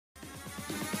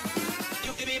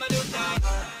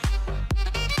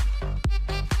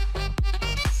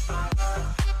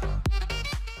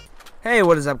Hey,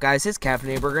 what is up, guys? It's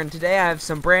Caffeinated Burger, and today I have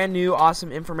some brand new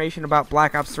awesome information about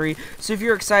Black Ops 3. So if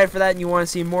you're excited for that and you want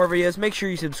to see more videos, make sure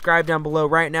you subscribe down below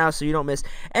right now so you don't miss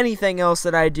anything else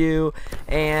that I do,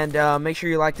 and make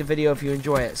sure you like the video if you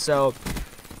enjoy it. So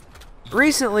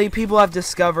recently people have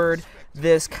discovered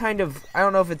this kind of, I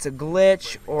don't know if it's a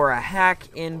glitch or a hack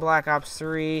in Black Ops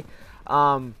 3.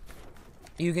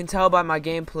 You can tell by my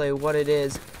gameplay what it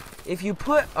is. If you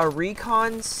put a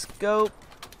recon scope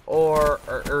or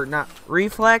not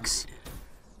reflex,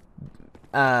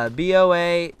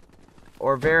 BOA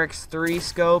or Varix 3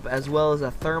 scope, as well as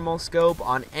a thermal scope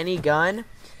on any gun,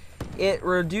 it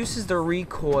reduces the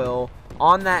recoil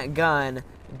on that gun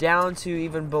down to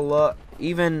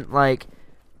even like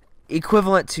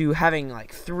equivalent to having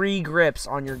like 3 grips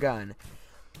on your gun.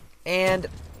 And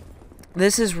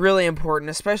this is really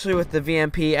important, especially with the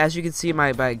VMP. As you can see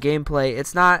by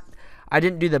gameplay, I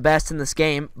didn't do the best in this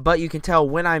game, but you can tell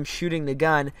when I'm shooting the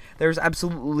gun, there's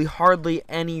absolutely hardly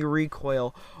any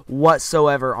recoil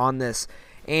whatsoever on this.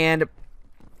 And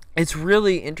it's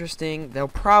really interesting. They'll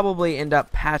probably end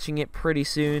up patching it pretty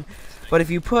soon. But if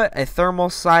you put a thermal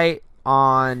sight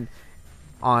on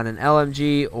an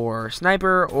LMG or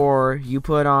sniper, or you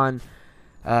put on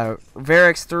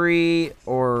Varix 3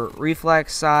 or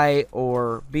reflex sight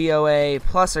or BOA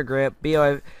plus a grip,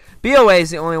 BOA is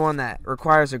the only one that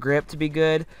requires a grip to be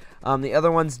good. The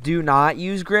other ones do not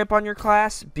use grip on your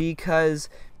class because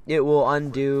it will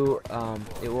undo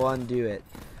it.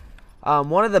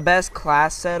 One of the best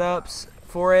class setups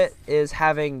for it is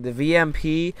having the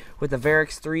VMP with the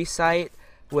Varix 3 sight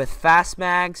with fast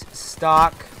mags,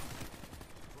 stock,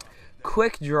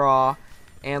 quick draw,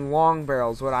 and long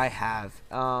barrels, what I have.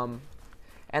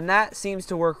 And that seems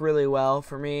to work really well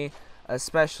for me,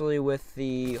 especially with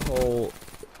the whole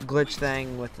glitch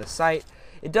thing with the sight.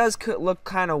 It does look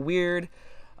kind of weird,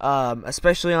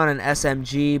 especially on an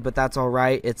SMG, but that's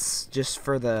alright. It's just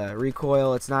for the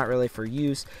recoil. It's not really for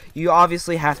use. You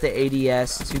obviously have to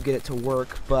ADS to get it to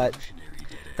work, but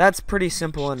that's pretty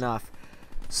simple enough.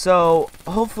 So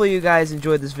hopefully you guys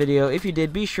enjoyed this video. If you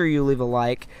did, be sure you leave a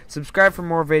like, subscribe for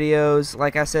more videos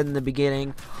like I said in the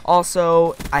beginning.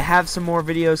 Also, I have some more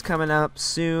videos coming up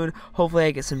soon. Hopefully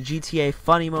I get some GTA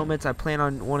funny moments. I plan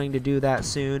on wanting to do that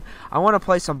soon. I want to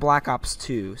play some Black Ops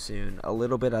 2 soon, a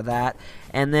little bit of that,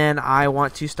 and then I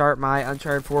want to start my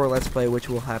Uncharted 4 Let's Play, which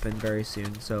will happen very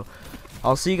soon. So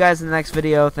I'll see you guys in the next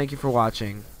video. Thank you for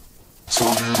watching.